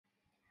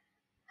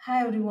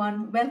Hi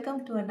everyone,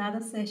 welcome to another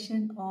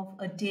session of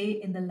A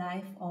Day in the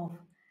Life of.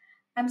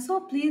 I'm so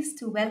pleased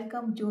to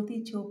welcome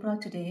Jyoti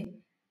Chopra today,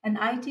 an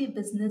IT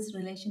Business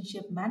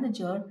Relationship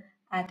Manager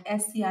at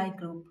SCI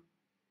Group.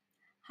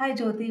 Hi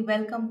Jyoti,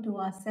 welcome to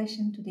our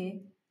session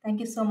today. Thank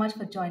you so much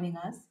for joining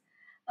us.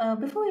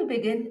 Before we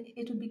begin,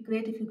 it would be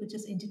great if you could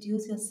just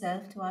introduce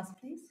yourself to us,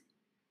 please.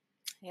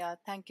 Yeah,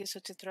 thank you,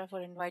 Suchitra, for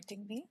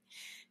inviting me.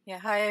 Yeah,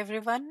 hi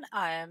everyone.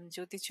 I am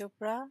Jyoti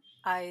Chopra.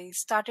 I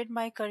started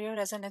my career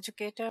as an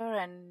educator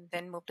and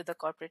then moved to the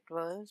corporate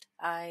world.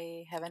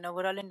 I have an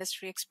overall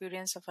industry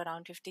experience of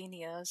around 15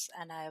 years,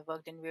 and I have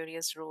worked in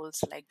various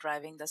roles like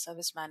driving the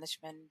service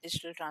management,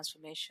 digital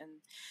transformation,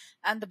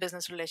 and the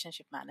business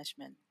relationship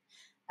management.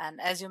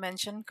 And as you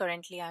mentioned,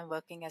 currently I'm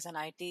working as an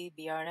IT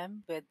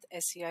BRM with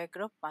SCI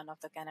Group, one of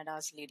the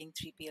Canada's leading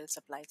 3PL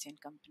supply chain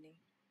company.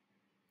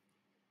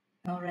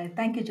 All right,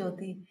 thank you,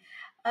 Jyoti.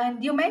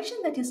 And you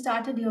mentioned that you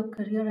started your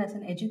career as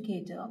an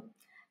educator.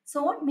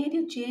 So, what made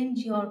you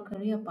change your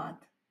career path?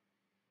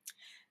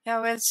 Yeah,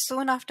 well,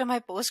 soon after my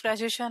post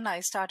graduation,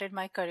 I started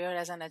my career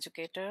as an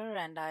educator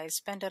and I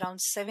spent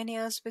around 7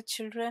 years with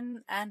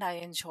children and I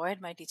enjoyed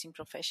my teaching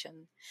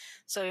profession.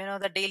 So,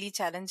 the daily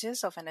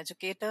challenges of an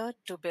educator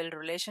to build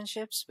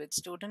relationships with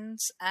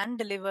students and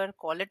deliver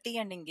quality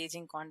and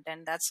engaging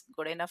content, that's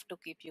good enough to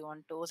keep you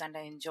on toes. And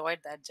I enjoyed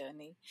that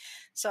journey.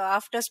 So,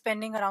 after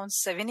spending around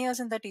 7 years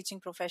in the teaching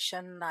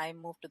profession, I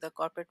moved to the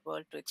corporate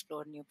world to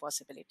explore new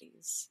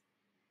possibilities.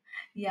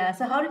 Yeah,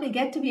 so how did you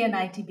get to be an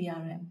IT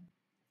BRM?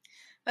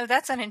 Well,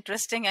 that's an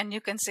interesting and you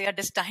can say a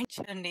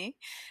distinct journey.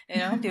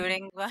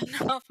 During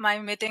one of my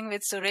meeting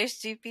with Suresh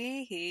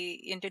GP,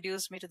 he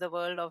introduced me to the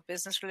world of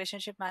business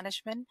relationship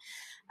management.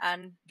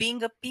 And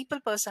being a people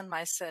person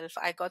myself,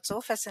 I got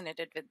so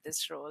fascinated with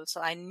this role.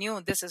 So I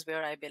knew this is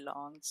where I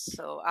belong.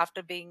 So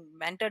after being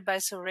mentored by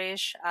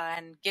Suresh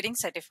and getting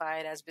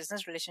certified as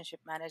business relationship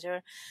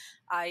manager,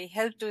 I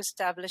helped to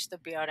establish the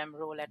BRM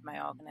role at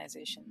my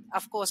organization.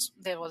 Of course,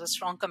 there was a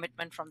strong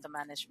commitment from the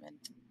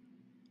management.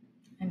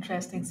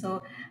 Interesting.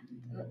 So,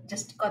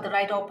 just got the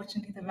right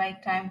opportunity, the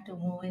right time to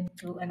move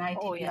into an IT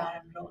Oh, yeah.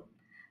 BRM role,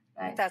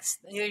 right? That's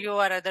you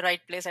are at the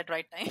right place at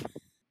right time.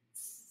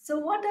 So,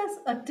 what does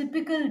a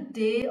typical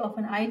day of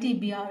an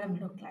IT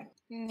BRM look like?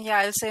 Yeah,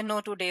 I'll say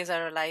no 2 days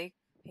are alike.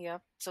 Yeah.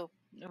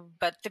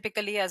 But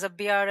typically as a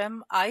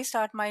BRM, I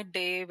start my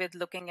day with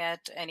looking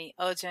at any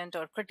urgent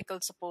or critical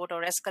support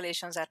or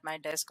escalations at my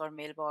desk or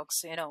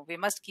mailbox. We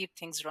must keep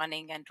things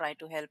running and try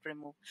to help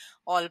remove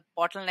all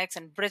bottlenecks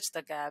and bridge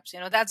the gaps.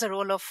 That's the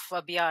role of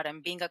a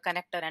BRM, being a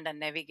connector and a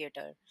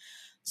navigator.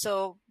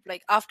 So,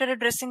 like after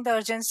addressing the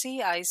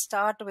urgency, I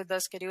start with the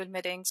scheduled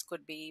meetings,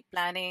 could be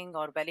planning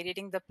or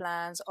validating the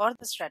plans or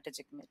the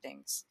strategic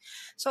meetings.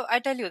 So, I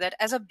tell you that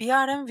as a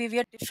BRM, we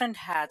wear different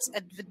hats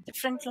with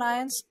different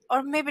clients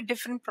or maybe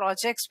different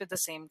projects with the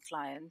same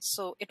client.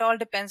 So, it all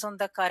depends on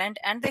the current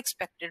and the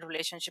expected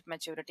relationship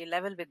maturity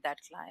level with that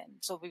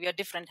client. So, we wear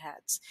different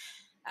hats.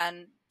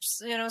 And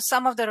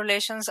some of the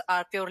relations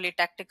are purely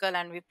tactical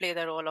and we play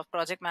the role of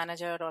project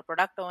manager or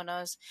product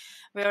owners.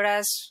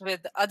 Whereas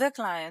with other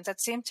clients, at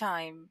the same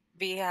time,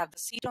 we have the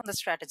seat on the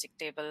strategic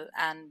table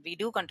and we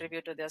do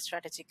contribute to their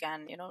strategic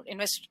and,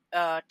 invest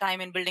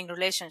time in building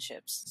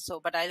relationships.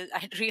 So, but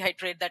I'd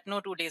reiterate that no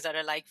 2 days are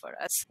alike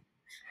for us.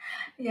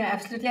 Yeah,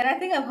 absolutely. And I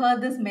think I've heard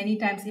this many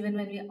times, even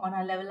when we on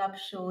our level up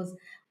shows,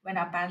 when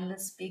our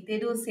panelists speak, they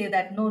do say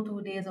that no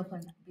 2 days of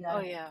an Oh,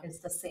 BRM yeah, is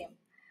the same,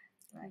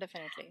 right?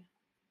 definitely.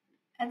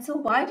 And so,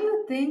 why do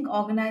you think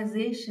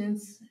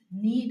organizations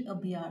need a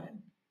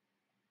BRM?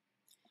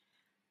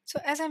 So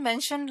as I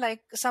mentioned,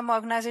 like some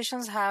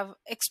organizations have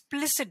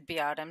explicit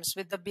BRMs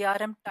with the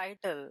BRM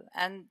title,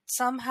 and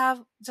some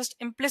have just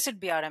implicit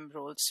BRM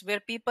roles where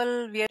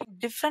people wearing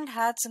different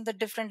hats in the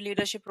different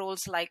leadership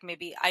roles, like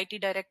maybe IT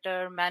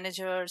director,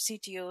 manager,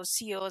 CTO,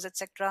 CEOs,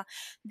 etc.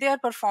 They are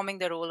performing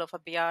the role of a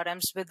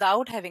BRMs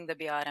without having the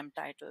BRM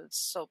titles.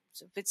 So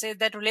we say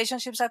that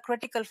relationships are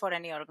critical for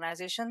any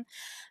organization,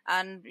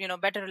 and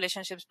better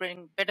relationships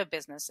bring better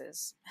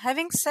businesses.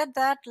 Having said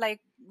that,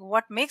 like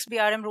what makes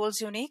BRM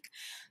roles unique?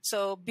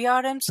 So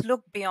BRMs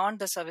look beyond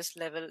the service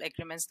level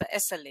agreements, the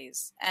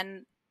SLAs,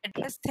 and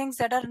address things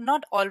that are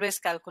not always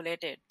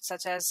calculated,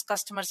 such as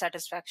customer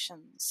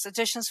satisfaction,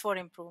 suggestions for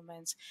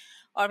improvements,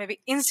 or maybe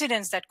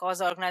incidents that cause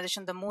the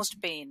organization the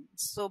most pain.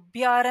 So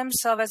BRMs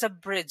serve as a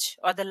bridge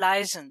or the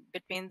liaison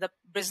between the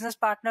business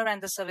partner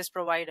and the service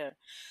provider.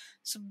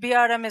 So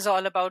BRM is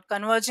all about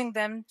converging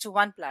them to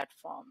one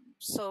platform.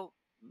 So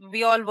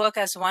we all work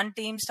as one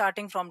team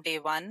starting from day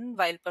one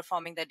while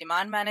performing the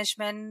demand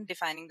management,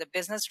 defining the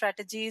business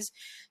strategies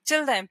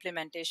till the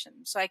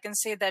implementation. So I can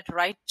say that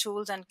right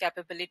tools and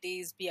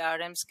capabilities,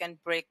 BRMs can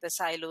break the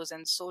silos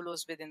and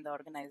solos within the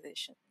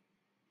organization.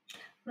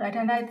 Right,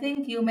 and I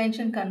think you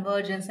mentioned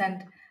convergence,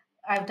 and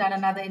I've done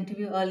another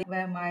interview earlier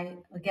where my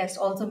guest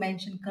also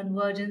mentioned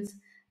convergence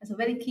as a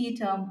very key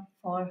term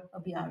for a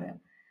BRM.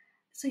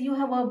 So you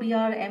have a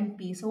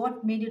BRMP. So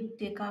what made you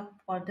take up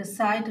or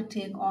decide to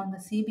take on the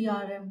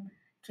CBRM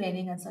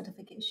training and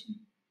certification?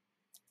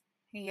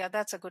 Yeah,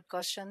 that's a good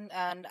question.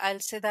 And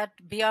I'll say that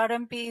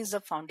BRMP is a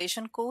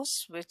foundation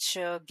course which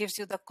gives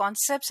you the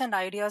concepts and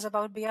ideas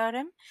about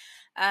BRM.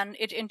 And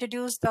it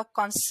introduced the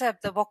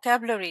concept, the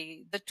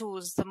vocabulary, the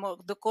tools,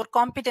 the core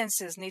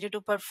competencies needed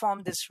to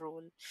perform this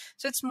role.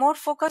 So it's more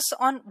focused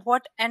on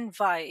what and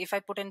why. If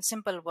I put in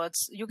simple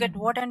words, you get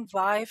what Mhm. and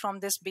why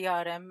from this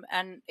BRM.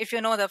 And if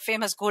you know the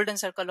famous golden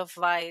circle of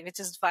why, which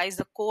is why is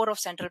the core of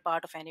central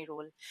part of any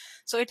role.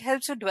 So it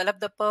helps you develop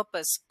the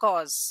purpose,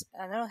 cause,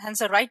 hence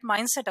the right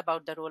mindset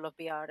about the role of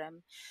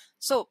BRM.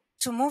 So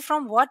to move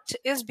from what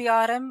is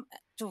BRM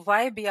to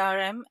why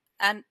BRM,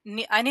 and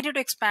I needed to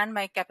expand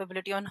my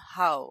capability on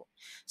how.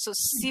 So Mhm.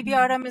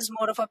 CBRM is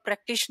more of a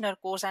practitioner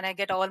course, and I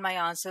get all my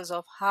answers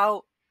of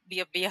how be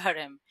a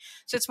BRM.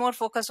 So it's more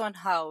focused on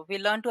how we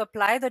learn to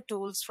apply the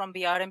tools from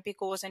BRMP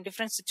course in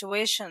different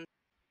situations.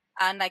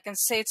 And I can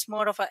say it's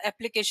more of an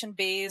application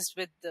based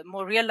with the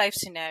more real life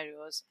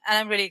scenarios. And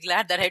I'm really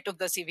glad that I took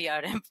the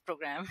CBRM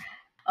program.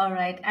 All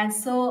right. And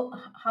so,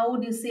 how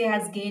would you say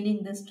has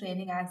gaining this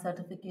training and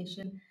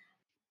certification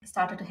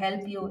started to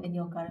help you in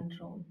your current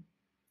role?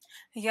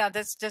 Yeah,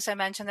 that's just I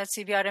mentioned that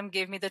CBRM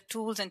gave me the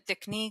tools and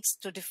techniques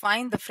to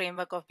define the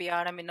framework of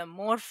BRM in a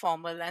more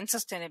formal and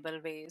sustainable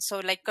way. So,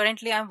 like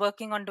currently, I'm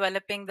working on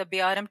developing the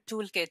BRM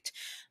toolkit,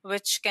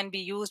 which can be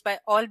used by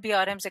all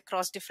BRMs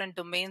across different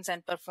domains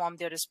and perform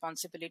their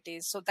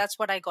responsibilities. So, that's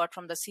what I got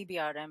from the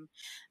CBRM.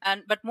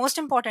 And but most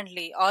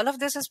importantly, all of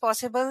this is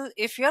possible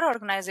if your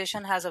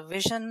organization has a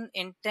vision,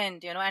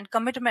 intent, and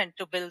commitment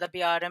to build the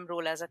BRM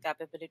role as a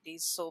capability.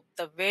 So,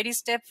 the very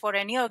step for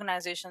any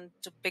organization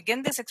to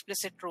begin this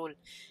explicit role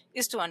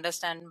is to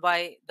understand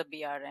why the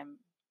BRM.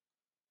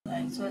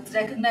 Right. So, it's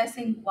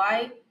recognizing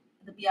why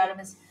the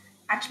BRM is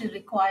actually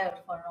required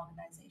for an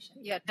organization.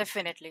 Yeah,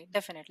 definitely,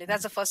 definitely.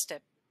 That's the first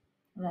step.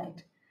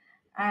 Right.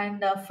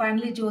 And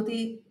finally,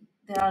 Jyoti,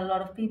 there are a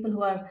lot of people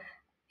who are,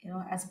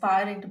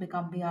 aspiring to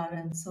become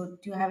BRM. So,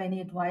 do you have any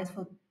advice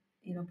for,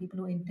 people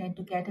who intend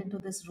to get into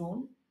this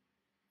role?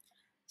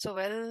 So,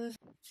 well,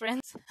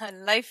 friends,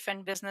 life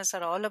and business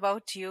are all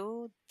about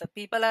you, the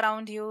people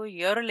around you,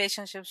 your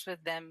relationships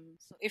with them.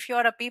 So, if you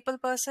are a people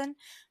person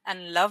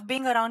and love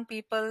being around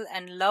people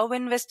and love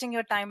investing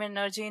your time and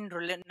energy in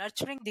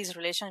nurturing these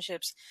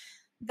relationships,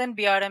 then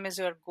BRM is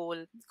your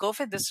goal. Go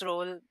for this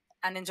role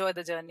and enjoy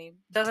the journey.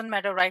 Doesn't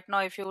matter right now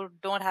if you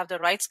don't have the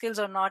right skills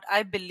or not.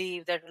 I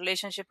believe that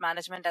relationship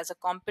management as a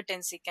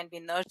competency can be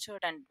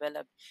nurtured and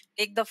developed.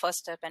 Take the first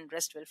step and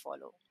rest will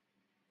follow.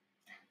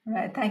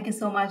 Right. Thank you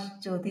so much,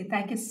 Jyoti.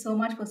 Thank you so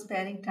much for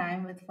sparing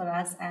time with for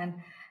us and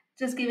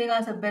just giving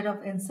us a bit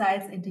of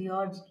insights into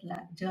your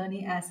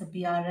journey as a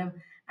BRM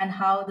and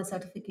how the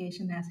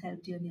certification has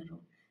helped you in your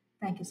role.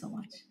 Thank you so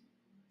much.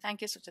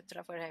 Thank you,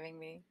 Suchitra, for having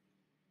me.